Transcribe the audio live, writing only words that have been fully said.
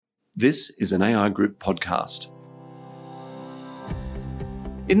This is an AI Group podcast.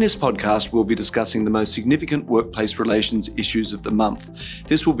 In this podcast, we'll be discussing the most significant workplace relations issues of the month.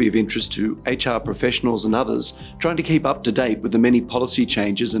 This will be of interest to HR professionals and others trying to keep up to date with the many policy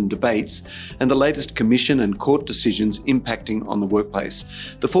changes and debates and the latest Commission and court decisions impacting on the workplace.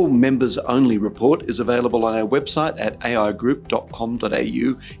 The full members-only report is available on our website at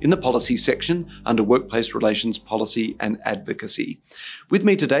aigroup.com.au in the policy section under Workplace Relations Policy and Advocacy. With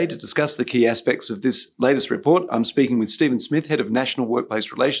me today to discuss the key aspects of this latest report, I'm speaking with Stephen Smith, Head of National Workplace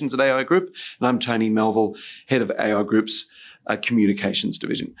Relations at AI Group, and I'm Tony Melville, Head of AI Group's Communications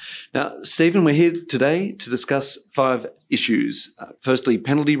Division. Now, Stephen, we're here today to discuss 5 issues. Firstly,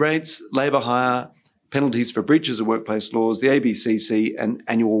 penalty rates, labour hire, penalties for breaches of workplace laws, the ABCC, and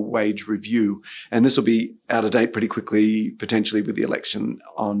annual wage review. And this will be out of date pretty quickly, potentially with the election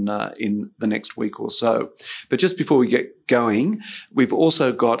on in the next week or so. But just before we get going, we've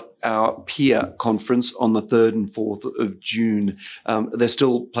also got our peer conference on the 3rd and 4th of June. There's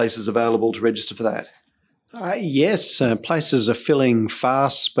still places available to register for that. Yes, places are filling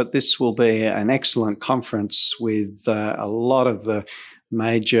fast, but this will be an excellent conference with a lot of the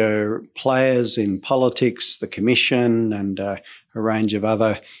major players in politics, the Commission, and a range of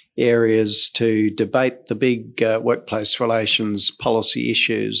other areas to debate the big workplace relations policy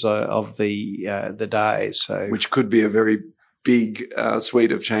issues of the day. So, which could be a very big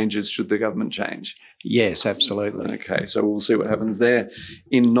suite of changes should the government change. Yes, absolutely. Okay, so we'll see what happens there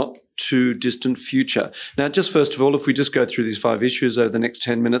in not too distant future. Now, just first of all, if we just go through these 5 issues over the next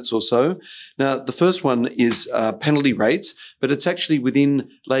 10 minutes or so. Now, the first one is penalty rates, but it's actually within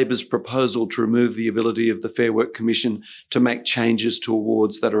Labor's proposal to remove the ability of the Fair Work Commission to make changes to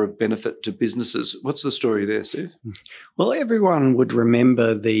awards that are of benefit to businesses. What's the story there, Steve? Well, everyone would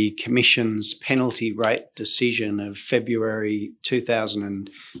remember the Commission's penalty rate decision of February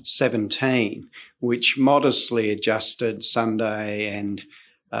 2017, which modestly adjusted Sunday and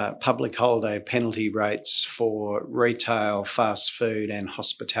public holiday penalty rates for retail, fast food and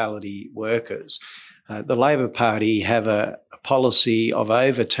hospitality workers. The Labor Party have a policy of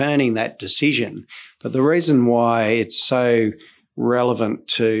overturning that decision, but the reason why it's so relevant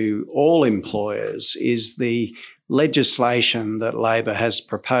to all employers is the legislation that Labor has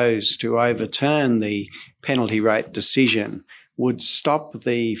proposed to overturn the penalty rate decision would stop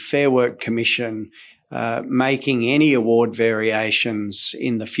the Fair Work Commission making any award variations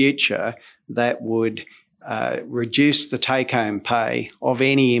in the future that would reduce the take-home pay of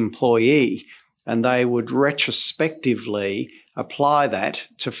any employee, and they would retrospectively apply that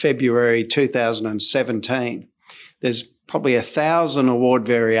to February 2017. There's probably 1,000 award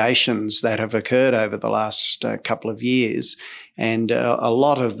variations that have occurred over the last couple of years, and a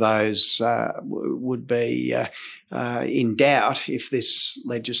lot of those would be in doubt if this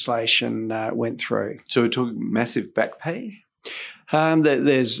legislation went through. So we're talking massive back pay?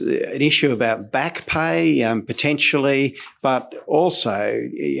 There's an issue about back pay potentially, but also,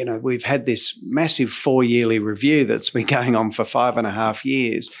 we've had this massive 4-yearly review that's been going on for 5.5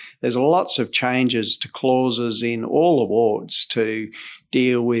 years. There's lots of changes to clauses in all awards to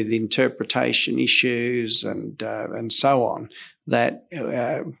deal with interpretation issues and so on that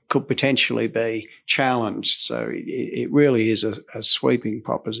could potentially be challenged. So it really is a sweeping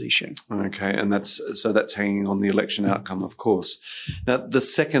proposition. Okay, and that's hanging on the election outcome, of course. Now, the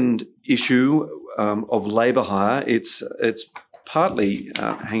second issue of labour hire, it's partly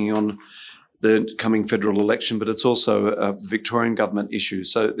hanging on the coming federal election, but it's also a Victorian government issue.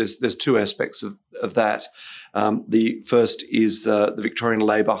 So there's 2 aspects of that. The first is the Victorian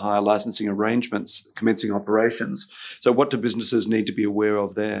labour hire licensing arrangements commencing operations. So what do businesses need to be aware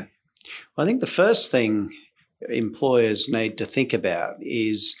of there? I think the first thing employers need to think about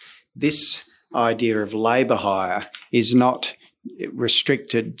is this idea of labour hire is not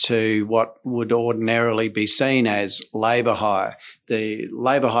restricted to what would ordinarily be seen as labour hire. The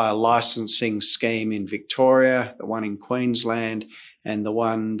labour hire licensing scheme in Victoria, the one in Queensland, and the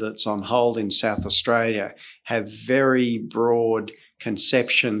one that's on hold in South Australia have very broad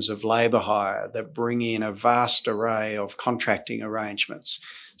conceptions of labour hire that bring in a vast array of contracting arrangements.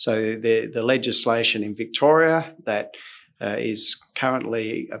 So the legislation in Victoria that is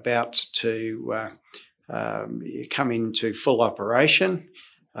currently about to come into full operation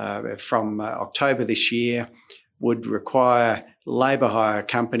from October this year would require labour hire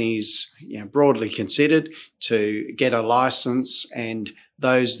companies, broadly considered, to get a licence, and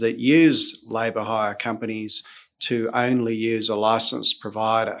those that use labour hire companies to only use a licensed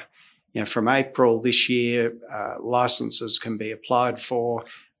provider. From April this year, licences can be applied for,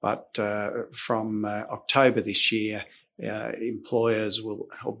 but from October this year, employers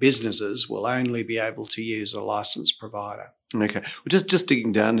or businesses will only be able to use a licensed provider. Okay. Well, just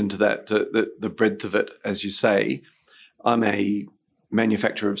digging down into that, the breadth of it, as you say, I'm a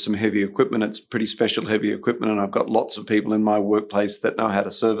manufacturer of some heavy equipment. It's pretty special heavy equipment, and I've got lots of people in my workplace that know how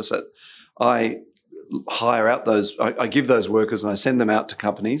to service it. I hire out I give those workers and I send them out to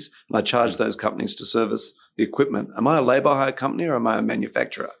companies, and I charge those companies to service the equipment. Am I a labour hire company or am I a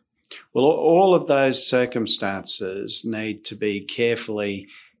manufacturer? Well, all of those circumstances need to be carefully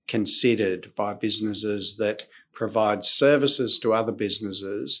considered by businesses that provide services to other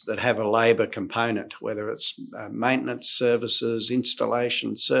businesses that have a labour component, whether it's maintenance services,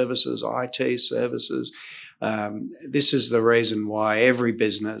 installation services, IT services. This is the reason why every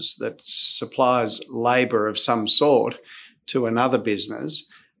business that supplies labour of some sort to another business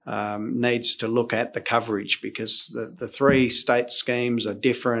needs to look at the coverage, because the three state schemes are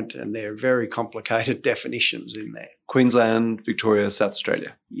different and there are very complicated definitions in there. Queensland, Victoria, South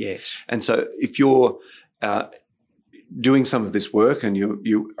Australia. Yes. And so if you're doing some of this work and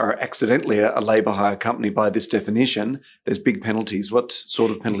you are accidentally a labour hire company by this definition, there's big penalties. What sort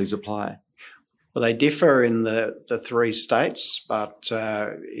of penalties apply? Well, they differ in the three states, but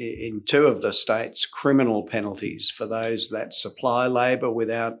in two of the states, criminal penalties for those that supply labour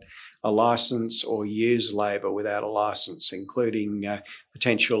without a licence or use labour without a licence, including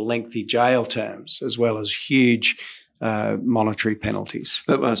potential lengthy jail terms, as well as huge monetary penalties.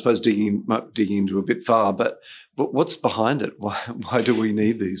 But I suppose digging into a bit far, but what's behind it? Why do we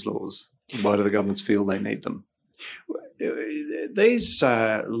need these laws? Why do the governments feel they need them? These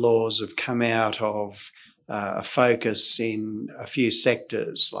laws have come out of a focus in a few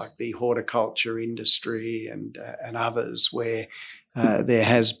sectors like the horticulture industry and others, where there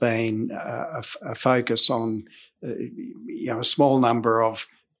has been a focus on a small number of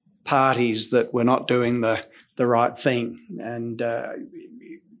parties that were not doing the right thing, and the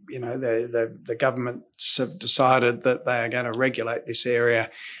governments have decided that they are going to regulate this area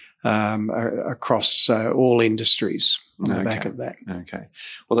across all industries on the back of that. Okay.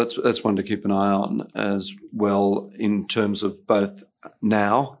 Well, that's one to keep an eye on as well, in terms of both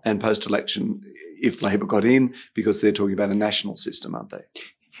now and post-election, if Labor got in, because they're talking about a national system, aren't they?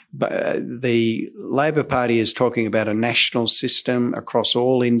 But the Labor Party is talking about a national system across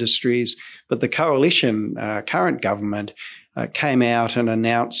all industries, but the coalition current government came out and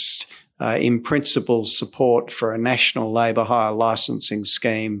announced in principle support for a national labour hire licensing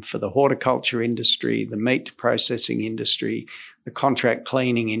scheme for the horticulture industry, the meat processing industry, the contract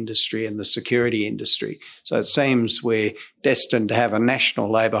cleaning industry and the security industry. So it seems we're destined to have a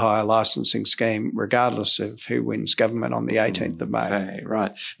national labour hire licensing scheme regardless of who wins government on the 18th of May. Okay,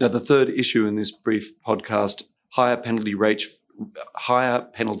 right. Now, the third issue in this brief podcast, higher penalties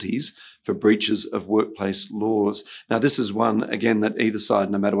for breaches of workplace laws. Now, this is one, again, that either side,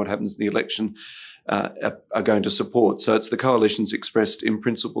 no matter what happens in the election, are going to support. So it's the coalition's expressed in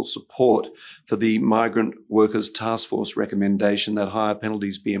principle support for the Migrant Workers Task Force recommendation that higher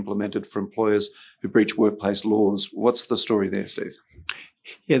penalties be implemented for employers who breach workplace laws. What's the story there, Steve?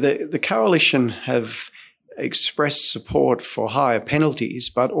 Yeah, the coalition have expressed support for higher penalties,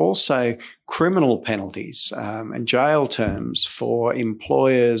 but also criminal penalties and jail terms for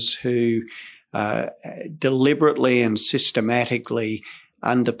employers who deliberately and systematically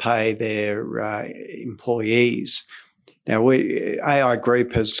underpay their employees. Now, AI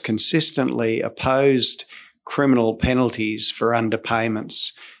Group has consistently opposed criminal penalties for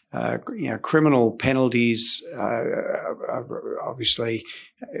underpayments. Criminal penalties obviously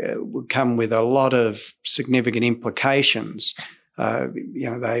would come with a lot of significant implications.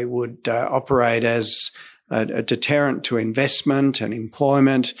 They would operate as a deterrent to investment and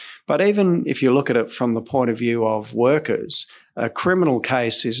employment. But even if you look at it from the point of view of workers, a criminal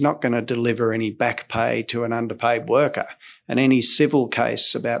case is not going to deliver any back pay to an underpaid worker. And any civil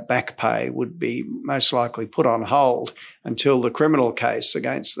case about back pay would be most likely put on hold until the criminal case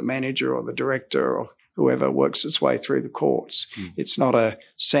against the manager or the director or whoever works its way through the courts. It's not a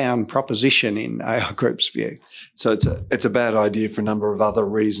sound proposition in AI Group's view. So it's a bad idea for a number of other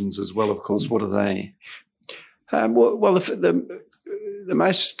reasons as well, of course. What are they? The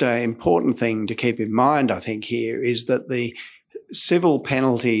most important thing to keep in mind, I think, here is that the civil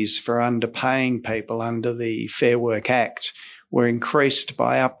penalties for underpaying people under the Fair Work Act were increased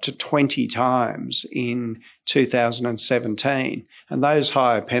by up to 20 times in 2017. And those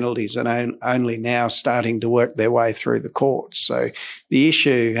higher penalties are only now starting to work their way through the courts. So the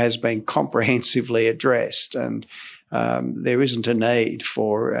issue has been comprehensively addressed, and there isn't a need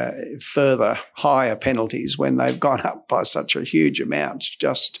for further higher penalties when they've gone up by such a huge amount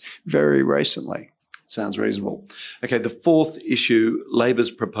just very recently. Sounds reasonable. Okay, the fourth issue, Labor's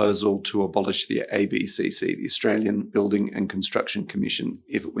proposal to abolish the ABCC, the Australian Building and Construction Commission,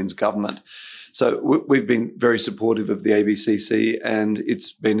 if it wins government. So we've been very supportive of the ABCC, and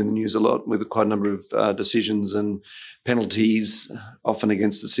it's been in the news a lot with quite a number of decisions and penalties, often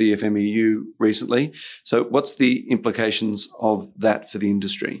against the CFMEU recently. So what's the implications of that for the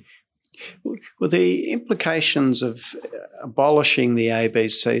industry? Well, the implications of abolishing the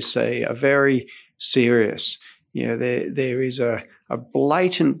ABCC are very serious. There is a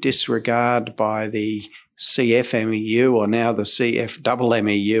blatant disregard by the CFMEU, or now the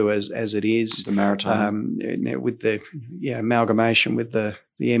CFMMEU as it is, the maritime, with the amalgamation with the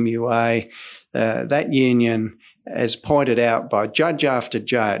MUA. That union, as pointed out by judge after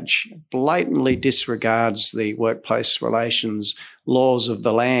judge, blatantly disregards the workplace relations laws of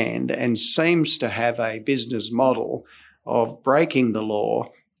the land and seems to have a business model of breaking the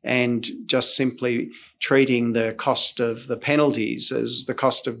law and just simply treating the cost of the penalties as the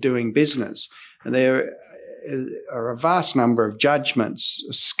cost of doing business. And there are a vast number of judgments,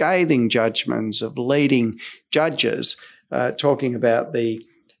 scathing judgments of leading judges talking about the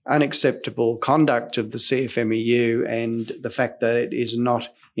unacceptable conduct of the CFMEU and the fact that it is not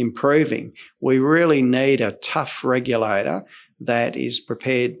improving. We really need a tough regulator that is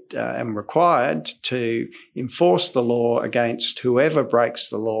prepared and required to enforce the law against whoever breaks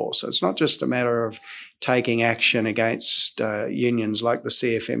the law. So it's not just a matter of taking action against unions like the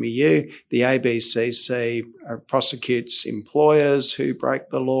CFMEU. The ABCC prosecutes employers who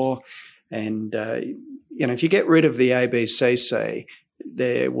break the law. And, if you get rid of the ABCC,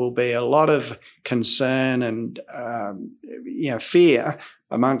 there will be a lot of concern and fear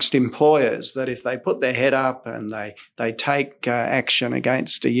amongst employers that if they put their head up and they take action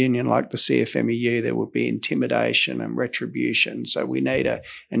against a union like the CFMEU, there will be intimidation and retribution. So we need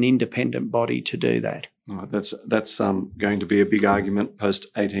an independent body to do that. Oh, that's going to be a big argument post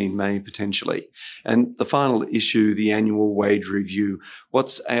 18 May potentially. And the final issue, the annual wage review.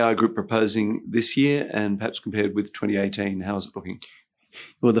 What's AI Group proposing this year, and perhaps compared with 2018, how is it looking?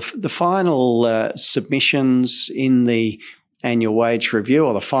 Well, the final submissions in the annual wage review,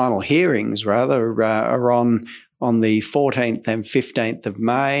 or the final hearings rather, are on the 14th and 15th of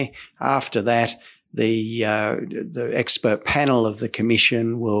May. After that, the expert panel of the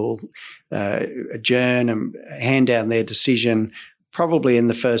Commission will adjourn and hand down their decision probably in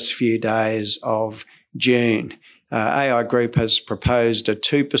the first few days of June. AI Group has proposed a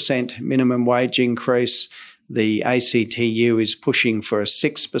 2% minimum wage increase. The ACTU is pushing for a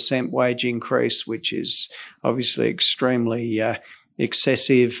 6% wage increase, which is obviously extremely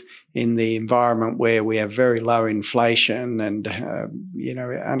excessive in the environment where we have very low inflation and,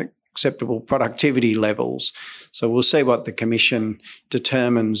 unacceptable productivity levels. So we'll see what the Commission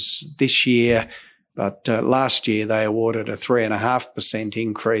determines this year. But last year they awarded a 3.5%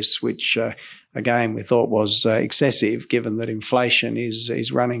 increase, which again we thought was excessive, given that inflation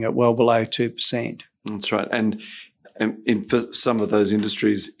is running at well below 2%. That's right. And for some of those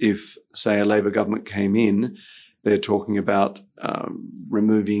industries, if, say, a Labor government came in, they're talking about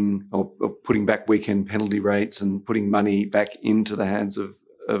removing or putting back weekend penalty rates and putting money back into the hands of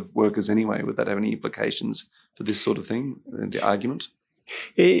workers anyway. Would that have any implications for this sort of thing, the argument?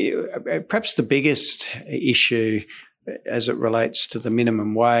 Perhaps the biggest issue as it relates to the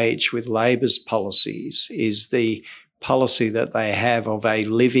minimum wage with Labor's policies is the policy that they have of a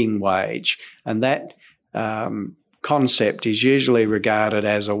living wage, and that concept is usually regarded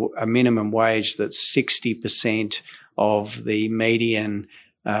as a minimum wage that's 60% of the median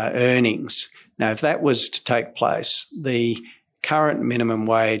earnings. Now, if that was to take place, the current minimum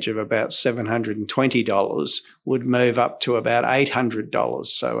wage of about $720 would move up to about $800,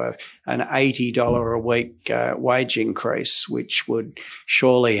 so an $80 a week wage increase, which would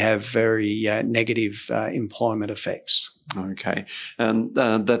surely have very negative employment effects. Okay, and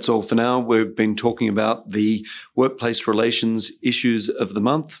that's all for now. We've been talking about the workplace relations issues of the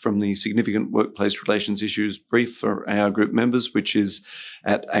month from the Significant Workplace Relations Issues Brief for AI Group members, which is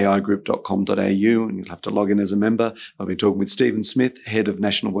at aigroup.com.au, and you'll have to log in as a member. I've been talking with Stephen Smith, Head of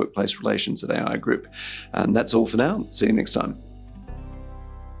National Workplace Relations at AI Group. And that's all for now. See you next time.